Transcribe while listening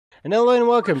And hello and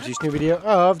welcome to this new video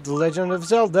of The Legend of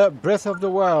Zelda Breath of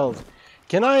the Wild.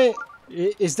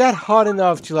 Is that hot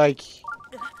enough to like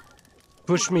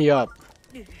push me up?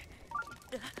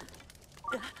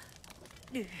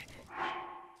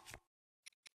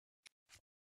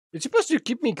 It's supposed to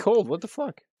keep me cold, what the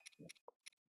fuck?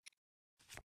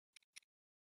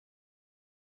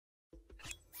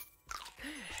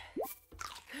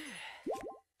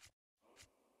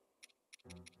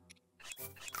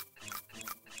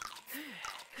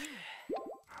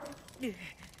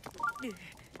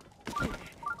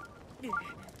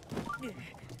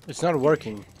 It's not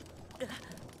working.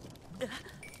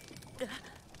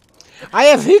 I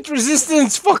have hit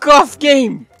resistance! Fuck off,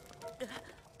 game!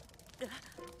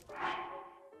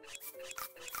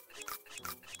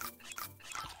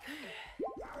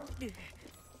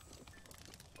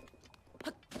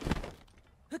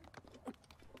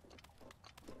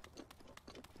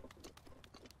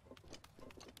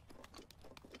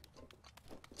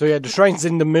 So yeah, the shrine's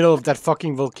in the middle of that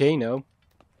fucking volcano.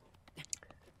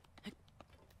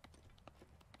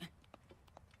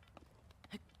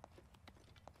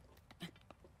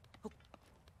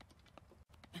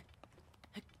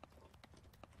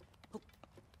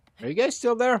 Are you guys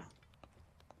still there?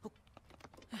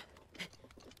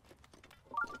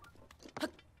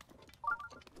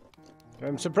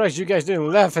 I'm surprised you guys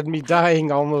didn't laugh at me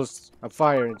dying almost of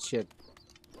fire and shit.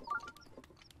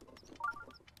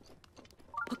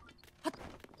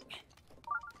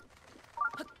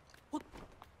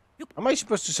 How am I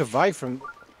supposed to survive from...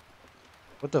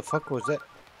 What the fuck was that?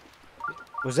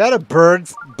 Was that a bird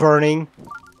burning?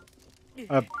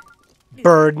 A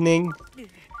burdening?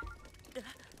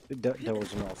 That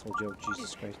was an awful joke,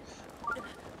 Jesus Christ.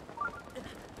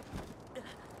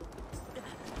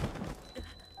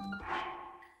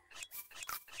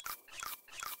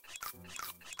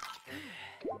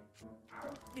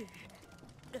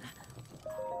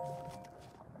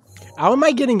 How am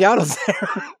I getting out of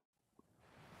there?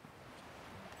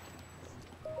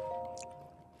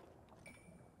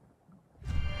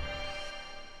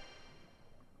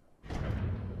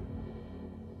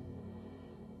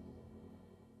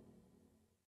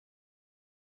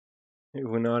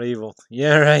 We're not evil.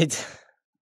 Yeah, right.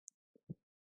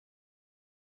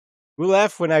 Who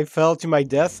laughed when I fell to my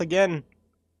death again?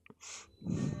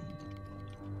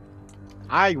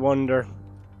 I wonder.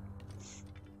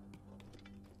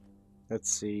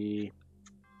 Let's see.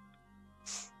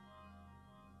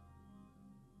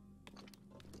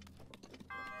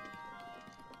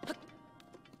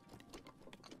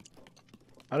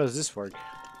 How does this work?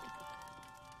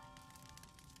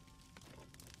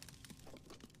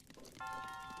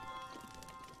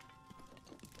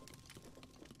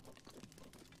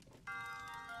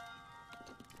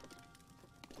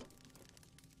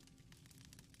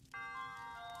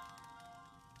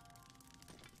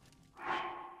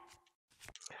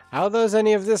 How does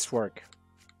any of this work?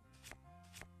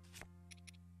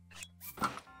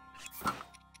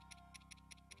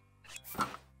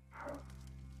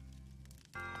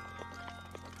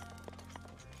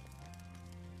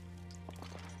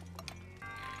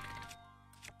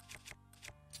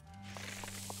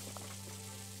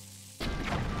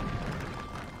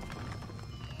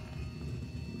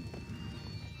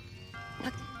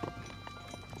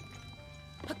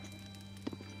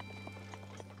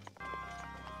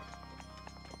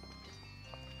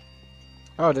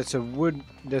 Oh, that's a wood,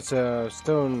 that's a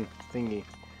stone thingy.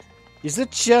 Is the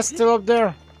chest still up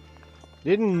there?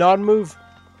 Didn't not move?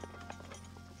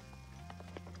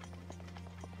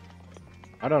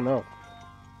 I don't know.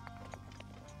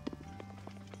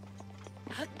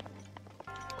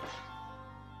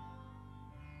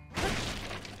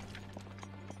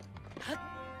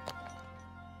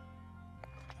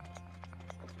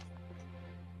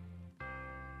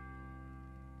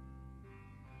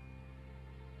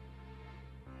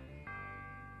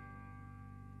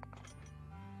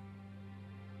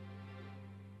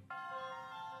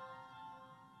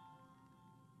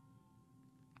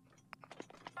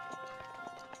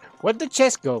 Where'd the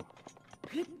chest go?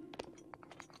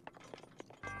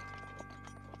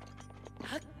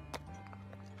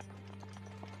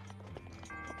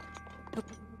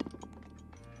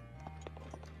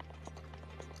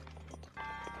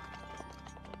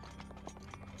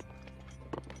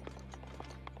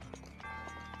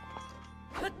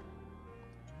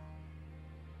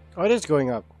 Oh, it is going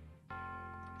up.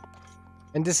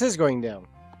 And this is going down.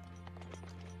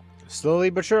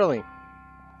 Slowly but surely.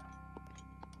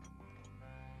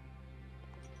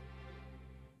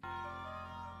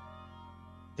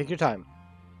 Take your time.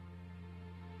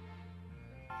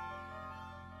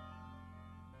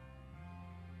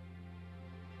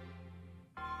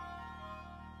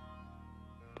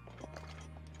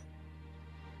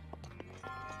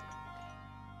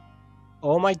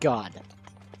 Oh my god.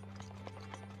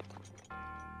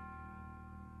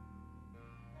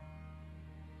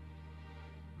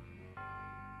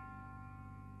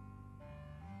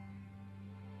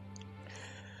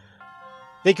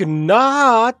 They could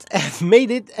not have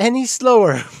made it any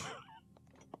slower.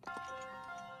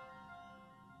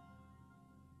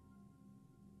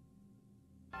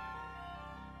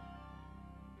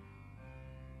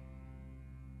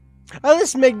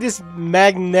 Let's make this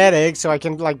magnetic so I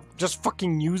can, like, just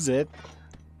fucking use it.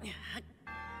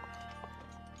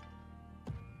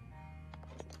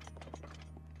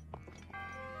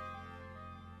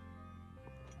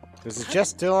 Is the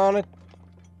chest still on it?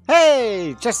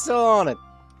 Hey! Chest still on it!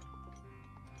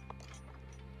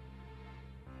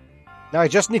 Now I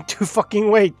just need to fucking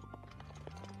wait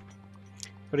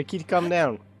for the key to come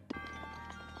down.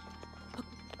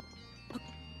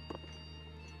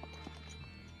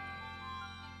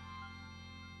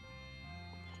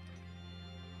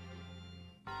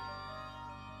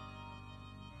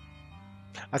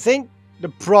 I think the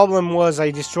problem was I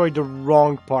destroyed the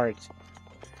wrong part.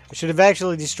 I should have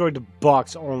actually destroyed the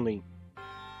box only.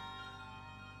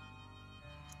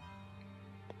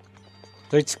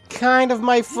 So it's kind of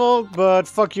my fault, but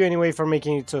fuck you anyway for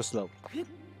making it so slow.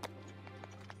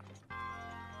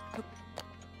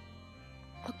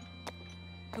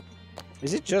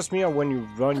 Is it just me, or when you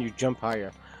run you jump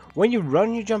higher? When you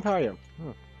run you jump higher.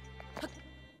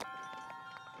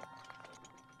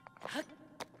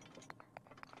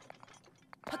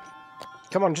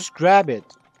 Come on, just grab it.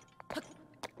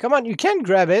 Come on, you can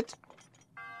grab it.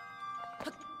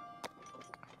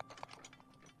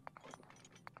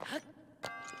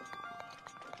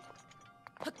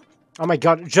 Oh my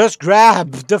god, just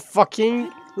grab the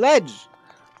fucking ledge.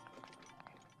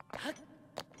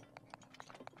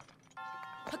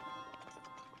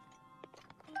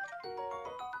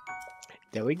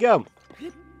 There we go.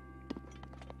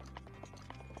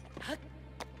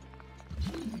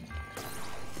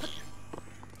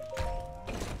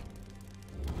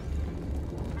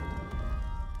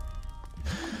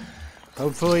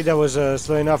 Hopefully that was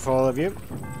slow enough for all of you.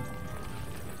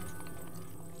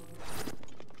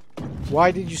 Why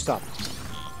did you stop?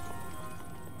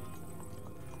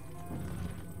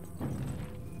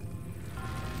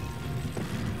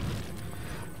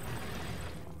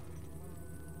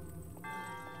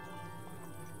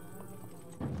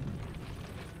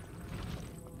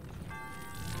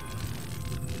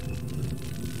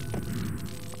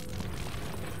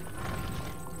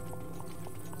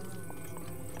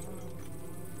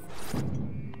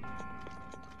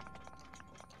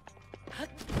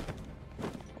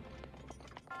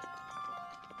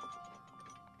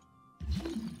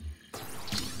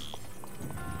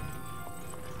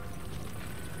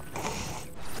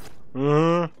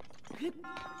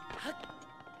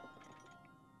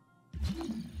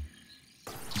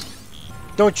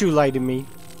 Don't you lie to me.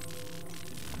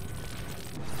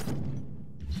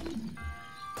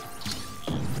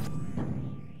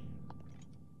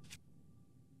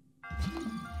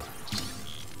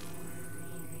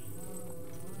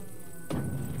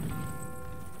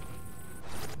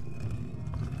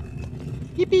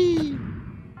 Yippee!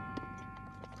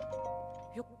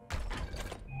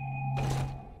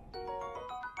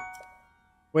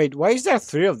 Wait, why is there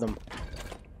 3 of them?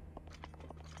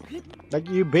 Like,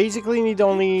 you basically need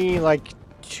only, like,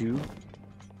 2?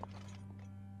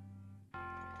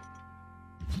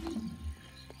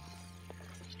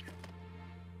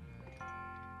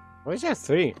 Why is there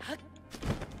 3?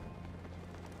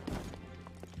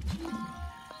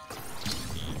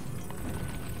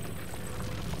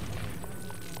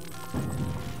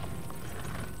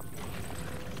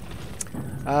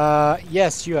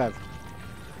 Yes, you have.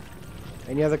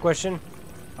 Any other question?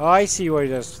 Oh, I see where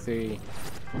there's 3.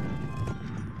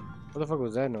 What the fuck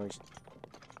was that noise?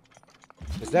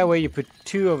 Is that way you put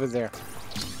 2 over there?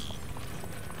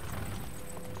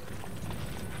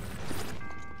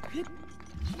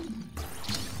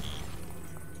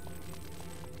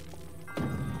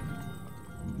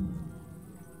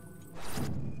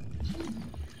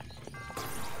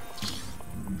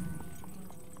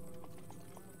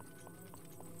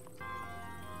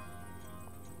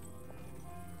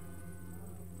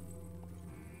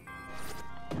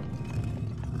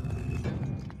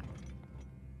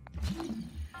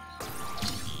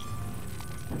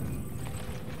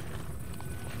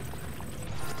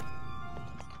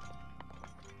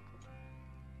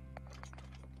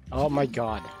 Oh my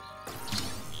god.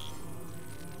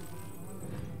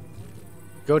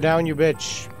 Go down, you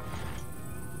bitch.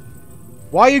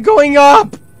 Why are you going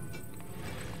up?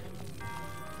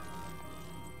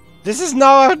 This is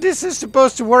not how this is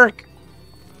supposed to work.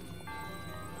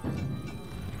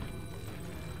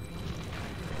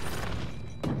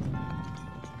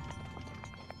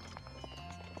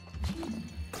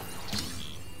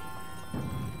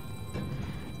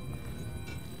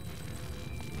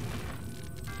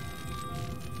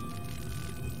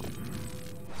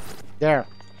 There.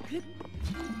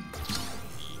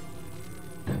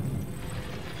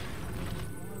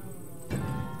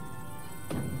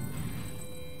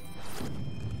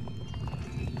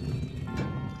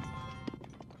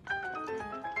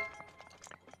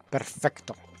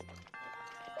 Perfecto.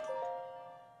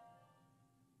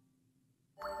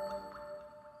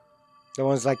 The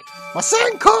one's like,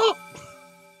 Masenko!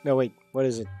 No, wait, what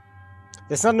is it?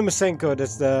 That's not the Masenko,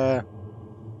 that's the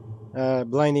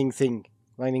blinding thing.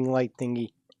 Blinding light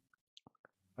thingy.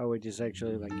 Oh, it is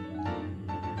actually like,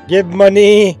 give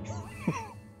money!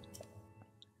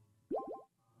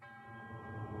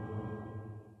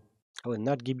 I will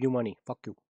not give you money. Fuck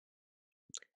you.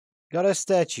 Goddess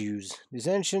statues. These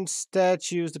ancient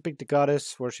statues depict the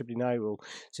goddess worshipped in Hyrule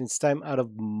since time out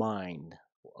of mind.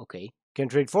 Okay. Can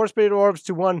trade 4 spirit orbs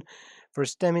to 1 for a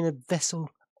stamina vessel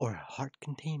or a heart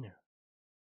container.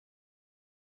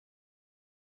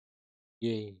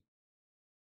 Yay.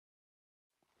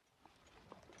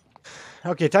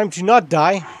 Okay, time to not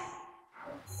die.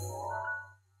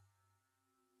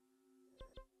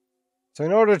 So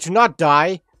in order to not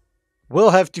die, we'll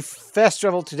have to fast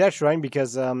travel to that shrine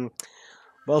because,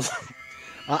 well,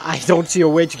 I don't see a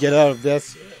way to get out of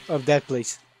that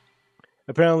place.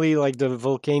 Apparently, like, the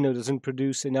volcano doesn't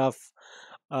produce enough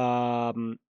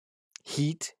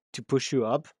heat to push you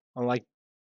up, unlike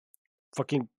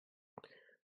fucking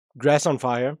grass on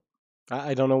fire.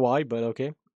 I don't know why, but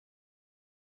okay.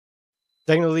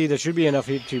 Technically, there should be enough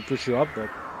heat to push you up, but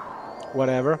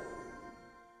whatever.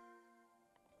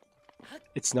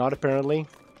 It's not, apparently.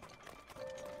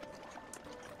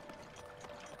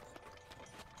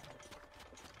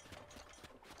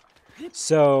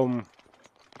 So...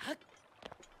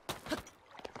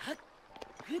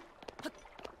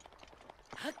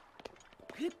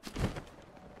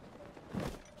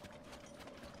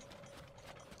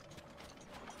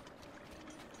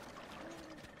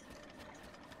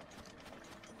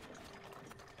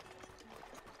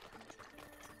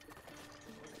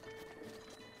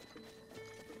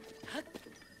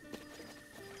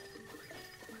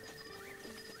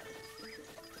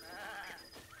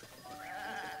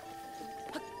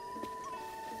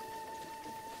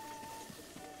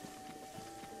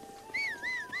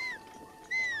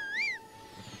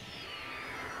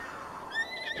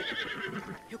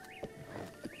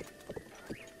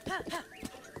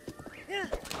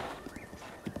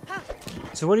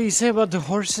 So what do you say about the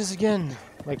horses again?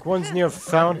 Like, one's near a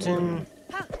fountain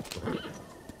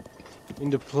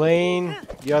in the plain,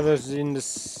 the other's in the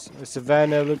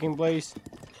savannah looking place.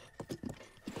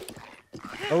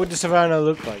 What would the savannah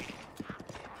look like?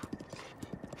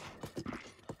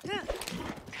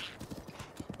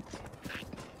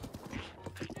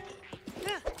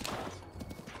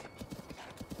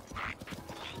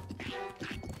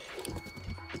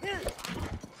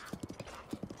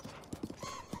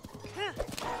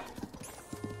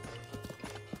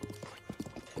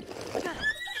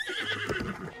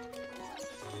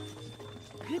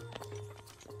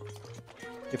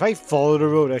 If I follow the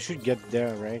road, I should get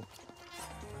there, right?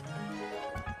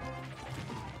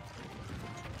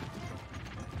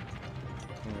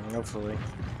 Hopefully.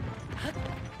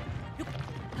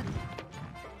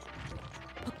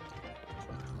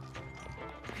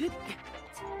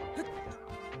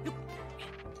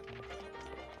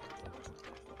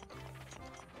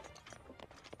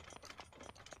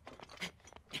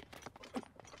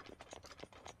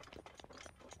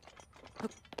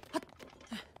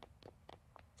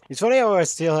 It's funny how I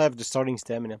still have the starting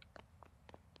stamina.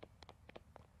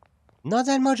 Not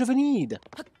that much of a need,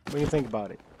 when you think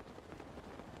about it.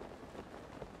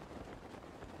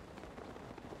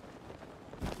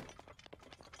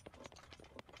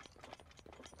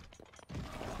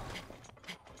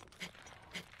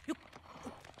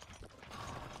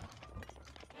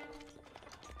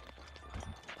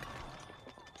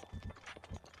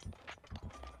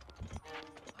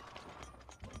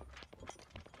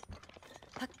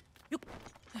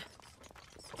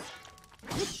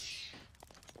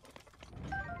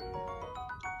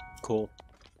 Cool.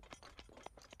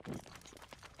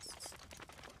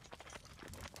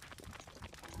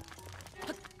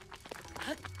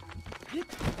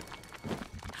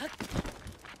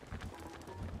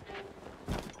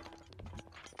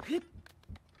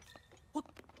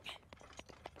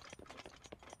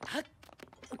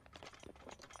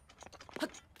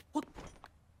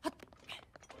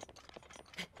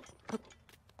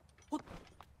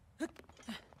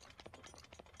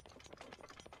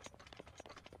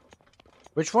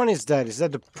 Which one is that? Is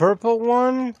that the purple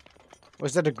one? Or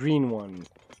is that the green one?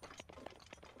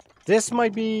 This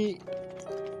might be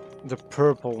the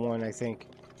purple one, I think.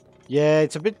 Yeah,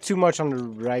 it's a bit too much on the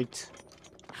right.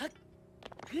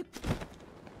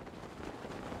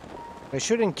 I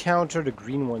should encounter the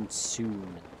green one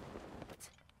soon.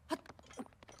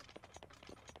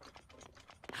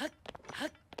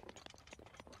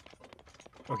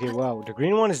 Okay, wow. The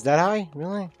green one is that high?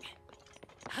 Really?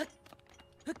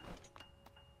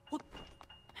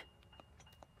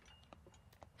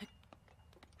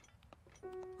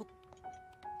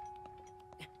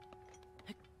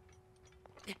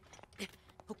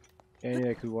 Yeah, I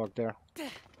knew I could walk there.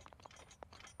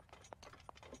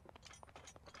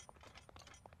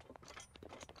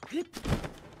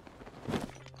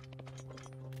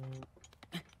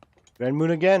 Red moon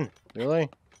again?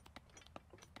 Really?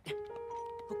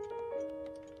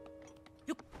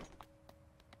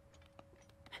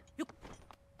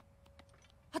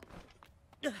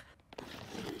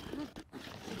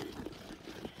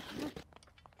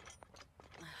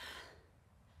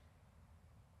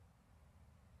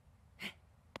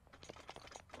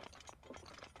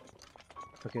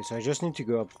 Okay, so I just need to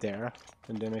go up there,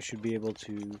 and then I should be able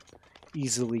to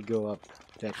easily go up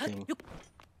that thing.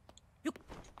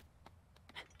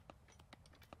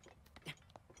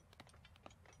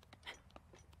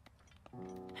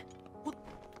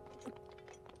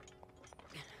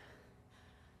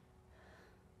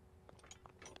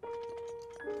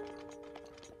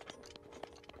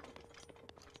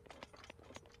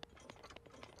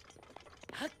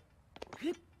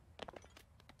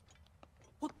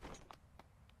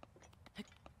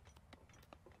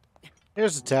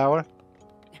 Here's the tower.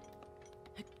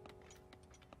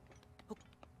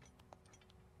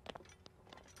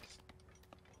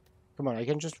 Come on, I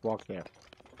can just walk there.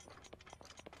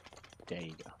 There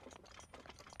you go.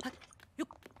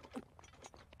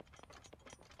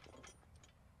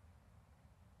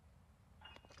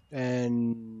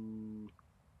 And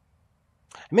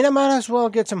I mean, I might as well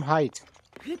get some height.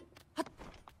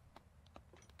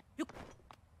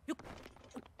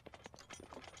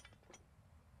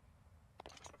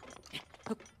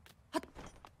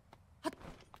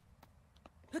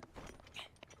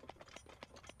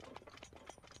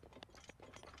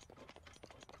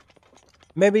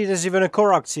 Maybe there's even a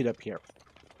Korok seed up here.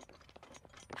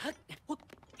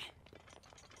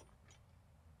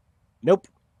 Nope.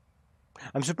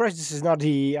 I'm surprised this is not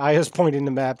the highest point in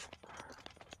the map.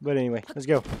 But anyway, let's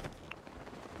go.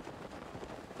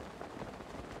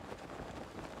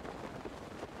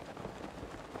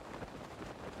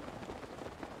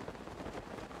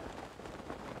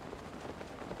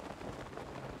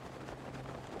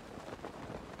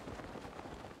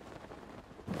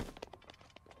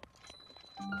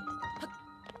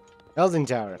 Elden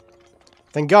Tower.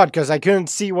 Thank God, because I couldn't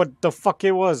see what the fuck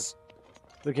it was.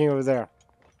 Looking over there.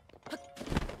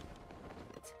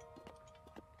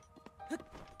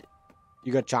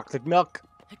 You got chocolate milk.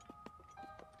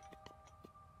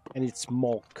 And it's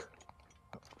milk.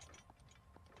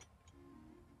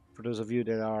 For those of you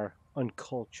that are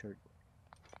uncultured.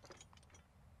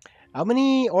 How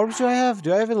many orbs do I have?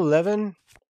 Do I have 11?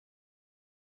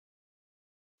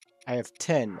 I have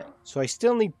 10. So I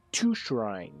still need 2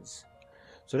 shrines.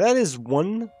 So that is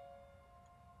 1.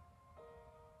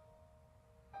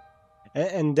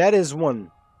 And that is 1.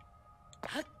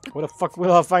 Where the fuck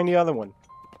will I find the other one?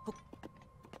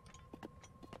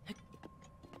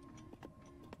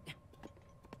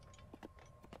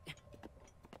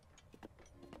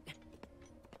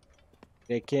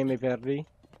 Okay, me perdi.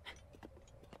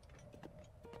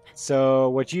 So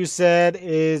what you said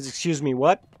is, excuse me,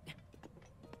 what?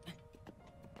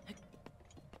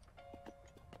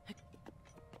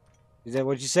 Is that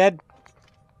what you said?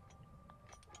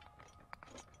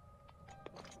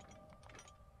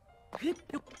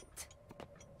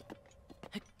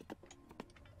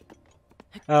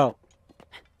 Oh.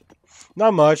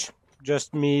 Not much.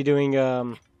 Just me doing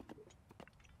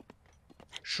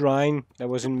shrine that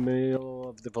was in the middle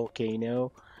of the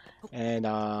volcano. And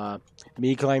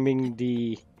me climbing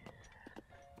the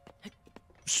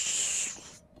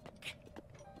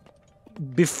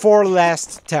before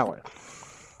last tower.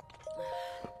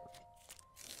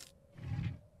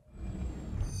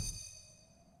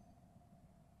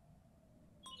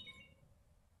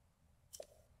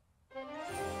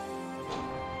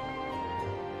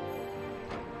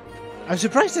 I'm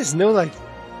surprised there's no, like,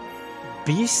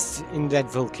 beast in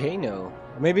that volcano.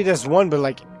 Maybe there's one, but,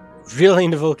 like, really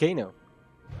in the volcano.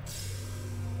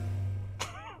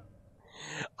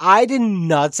 I did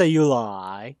not say you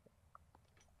lie.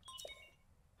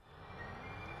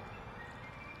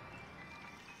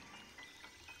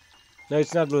 No,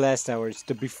 it's not the last tower. It's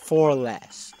the before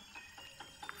last.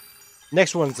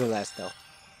 Next one's the last though.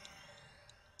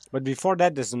 But before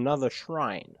that, there's another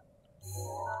shrine.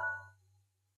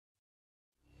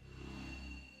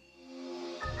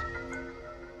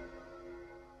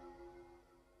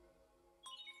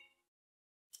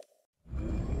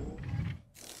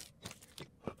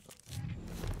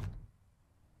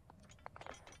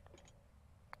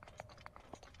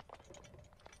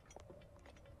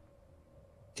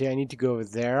 See, I need to go over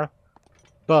there,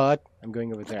 but I'm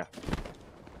going over there.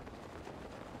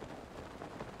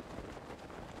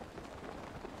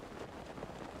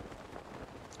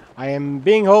 I am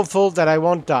being hopeful that I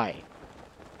won't die.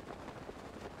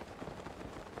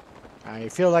 I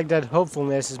feel like that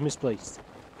hopefulness is misplaced.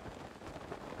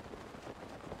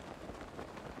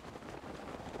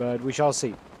 But we shall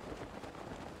see.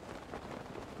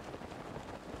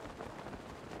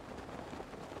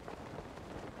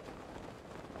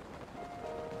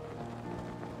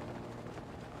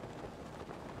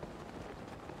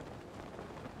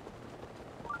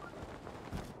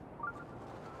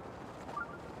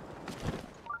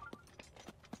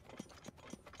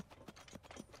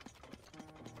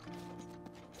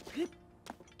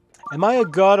 Am I a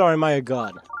god or am I a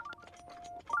god?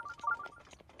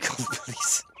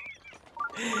 Please.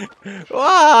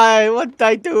 Why? What did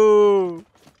I do?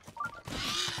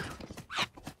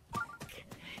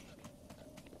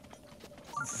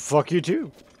 Fuck you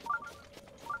too.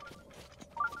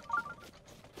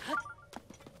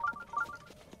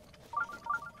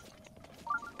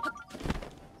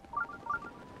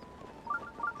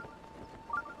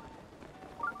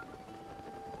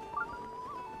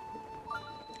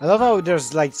 I love how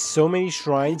there's like so many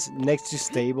shrines next to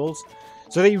stables.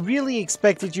 So they really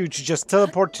expected you to just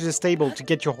teleport to the stable to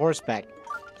get your horse back.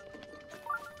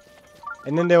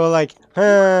 And then they were like,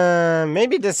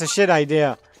 maybe that's a shit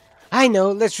idea. I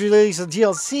know, let's release a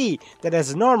DLC that has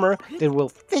an armor that will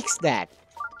fix that.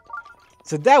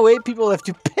 So that way people have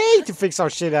to pay to fix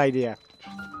our shit idea.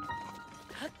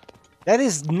 That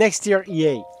is next year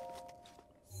EA.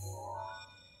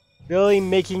 Really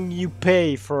making you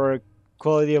pay for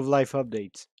quality of life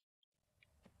updates.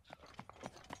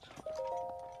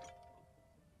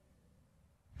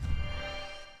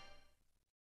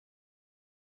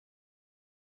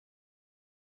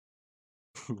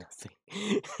 Nothing.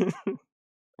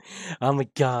 Oh my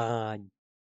god.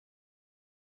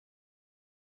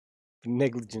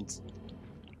 Negligence.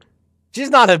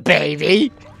 She's not a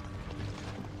baby!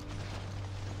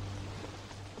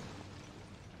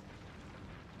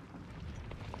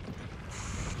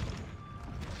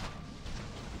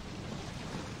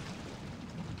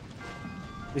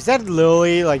 Is that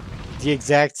literally like the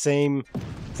exact same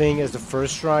thing as the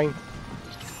first shrine?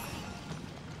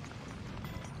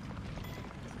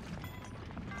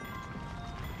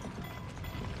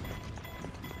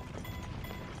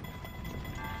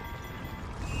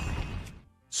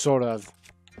 Sort of.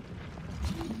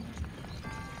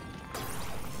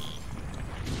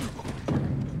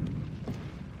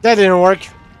 That didn't work.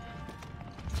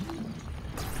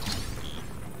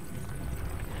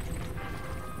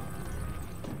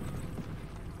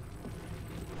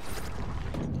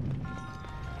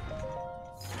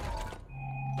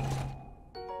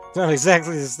 Not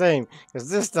exactly the same, because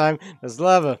this time there's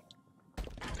lava.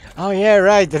 Oh yeah,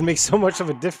 right, that makes so much of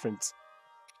a difference.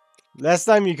 Last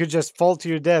time you could just fall to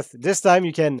your death. This time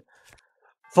you can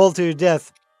fall to your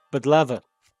death, but lava.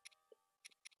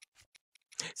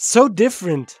 So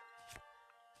different.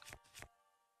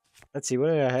 Let's see, what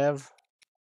do I have?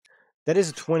 That is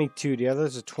a 22, the other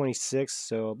is a 26,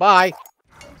 so bye!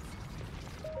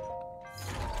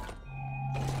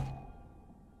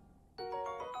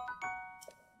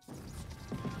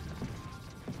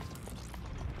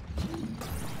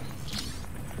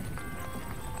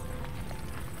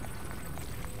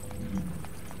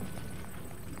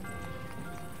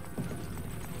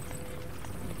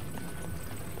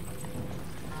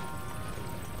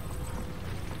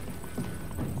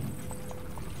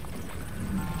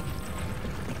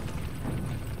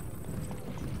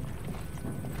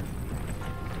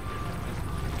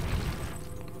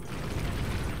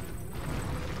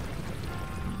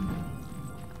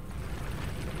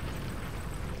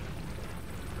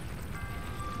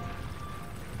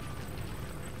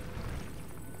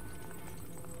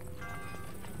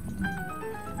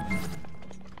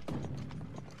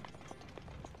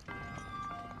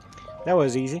 That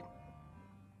was easy.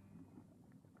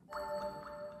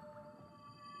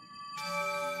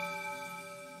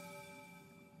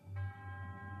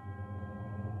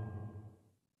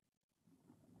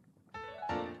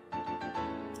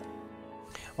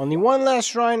 Only one last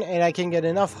shrine and I can get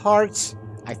enough hearts,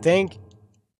 I think,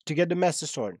 to get the Master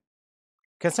Sword.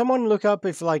 Can someone look up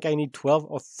if like I need 12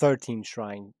 or 13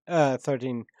 shrine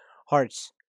 13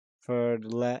 hearts for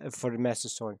the Master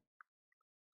Sword?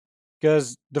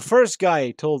 Because the first guy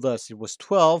told us it was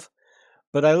 12,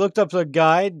 but I looked up a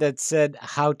guide that said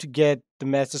how to get the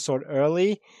Master Sword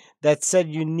early. That said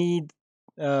you need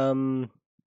 13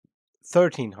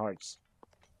 hearts.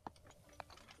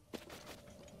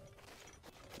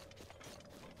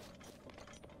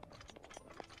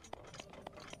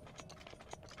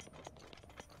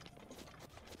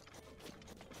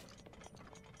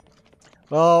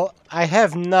 Well, I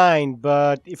have 9,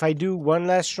 but if I do one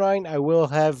last shrine, I will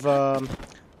have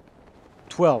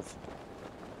 12.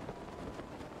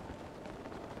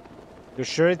 You're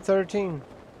sure it's 13?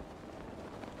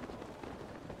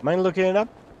 Mind looking it up?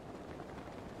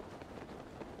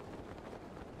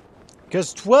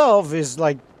 Because 12 is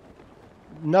like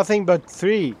nothing but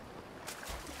 3.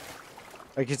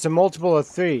 Like it's a multiple of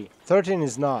 3. 13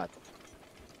 is not.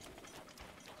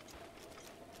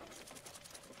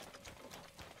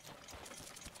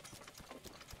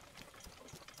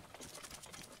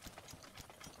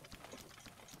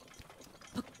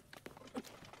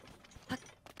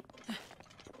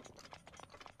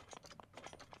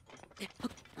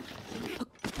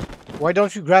 Why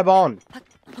don't you grab on?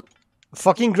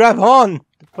 Fucking grab on!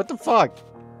 What the fuck?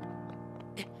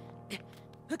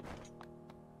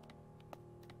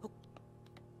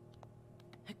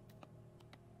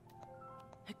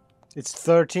 It's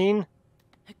 13?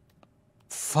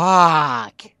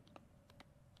 Fuck!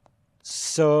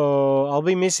 So, I'll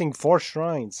be missing 4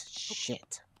 shrines.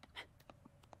 Shit.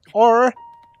 Or,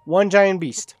 1 giant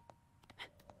beast.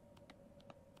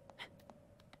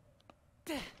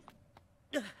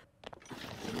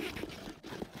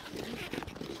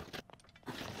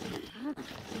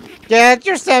 Get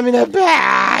your stamina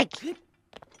back!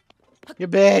 You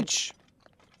bitch!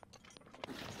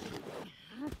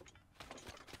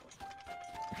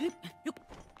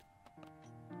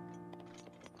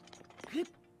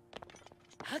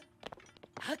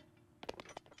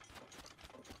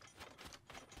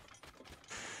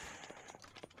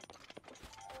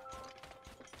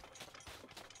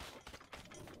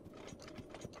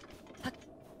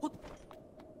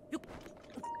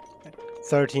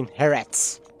 "13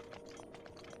 herets.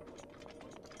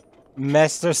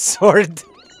 Master Sword."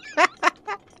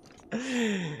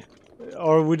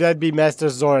 Or would that be Master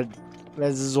Sword?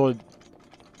 Master Sword.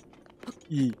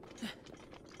 E.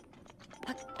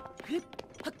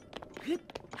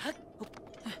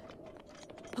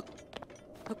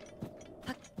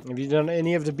 Have you done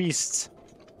any of the beasts?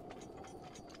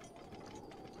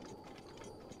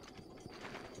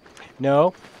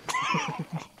 No.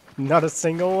 Not a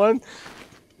single one?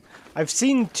 I've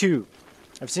seen 2.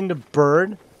 I've seen the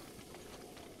bird.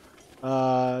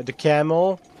 The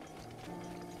camel.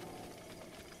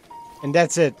 And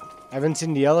that's it. I haven't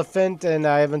seen the elephant, and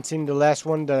I haven't seen the last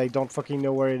one that I don't fucking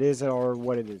know where it is or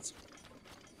what it is.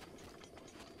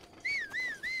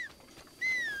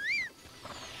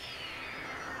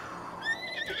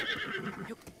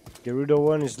 Gerudo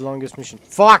 1 is the longest mission.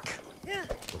 Fuck!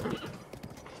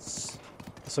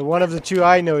 So one of the 2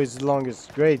 I know is the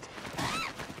longest. Great.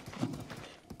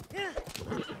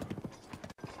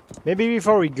 Maybe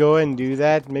before we go and do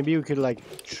that, maybe we could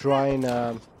like try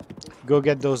and go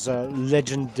get those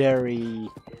legendary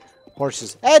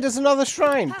horses. Hey, there's another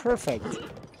shrine! Perfect.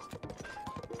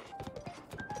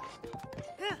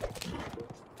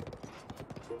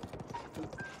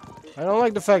 I don't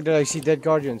like the fact that I see dead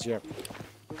guardians here.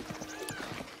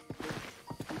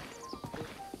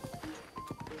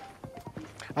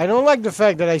 I don't like the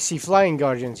fact that I see flying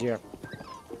guardians here.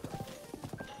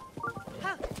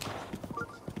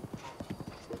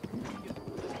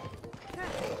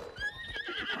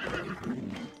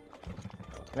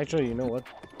 Actually, you know what?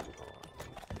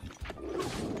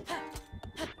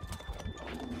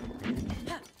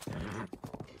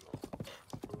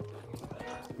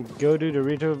 Go to the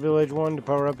Rito Village one. The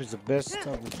power up is the best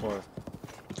of the 4.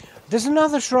 There's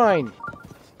another shrine!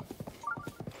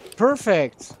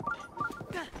 Perfect!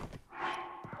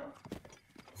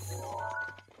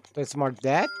 Let's mark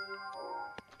that.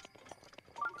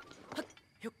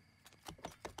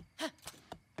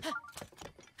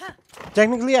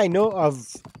 Technically, I know of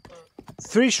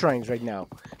 3 shrines right now.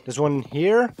 There's one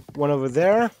here, one over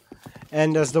there,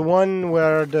 and there's the one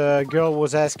where the girl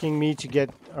was asking me to get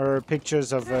her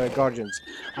pictures of guardians.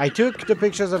 I took the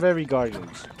pictures of every guardian.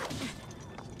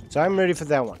 So I'm ready for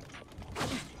that one.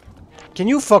 Can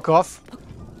you fuck off?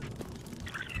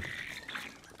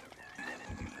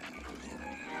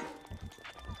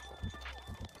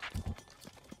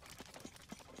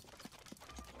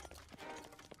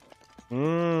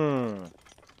 Hmm.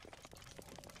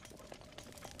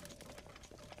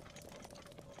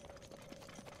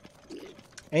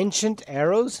 Ancient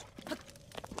arrows?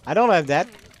 I don't have that.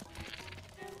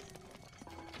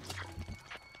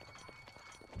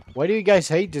 Why do you guys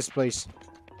hate this place?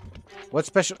 What's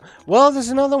special? Well, there's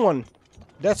another one.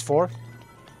 That's 4.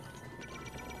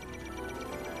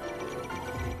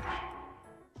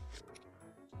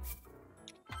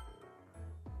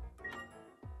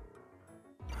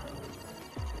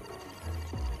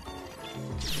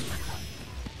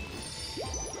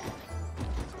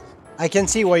 I can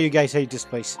see why you guys hate this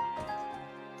place.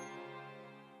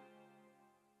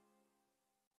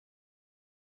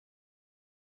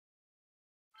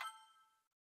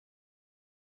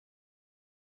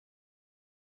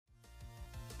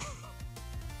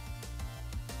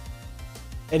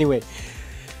 Anyway,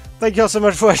 thank you all so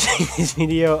much for watching this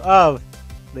video of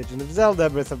Legend of Zelda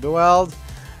Breath of the Wild.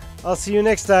 I'll see you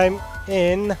next time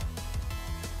in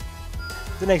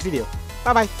the next video.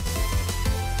 Bye bye.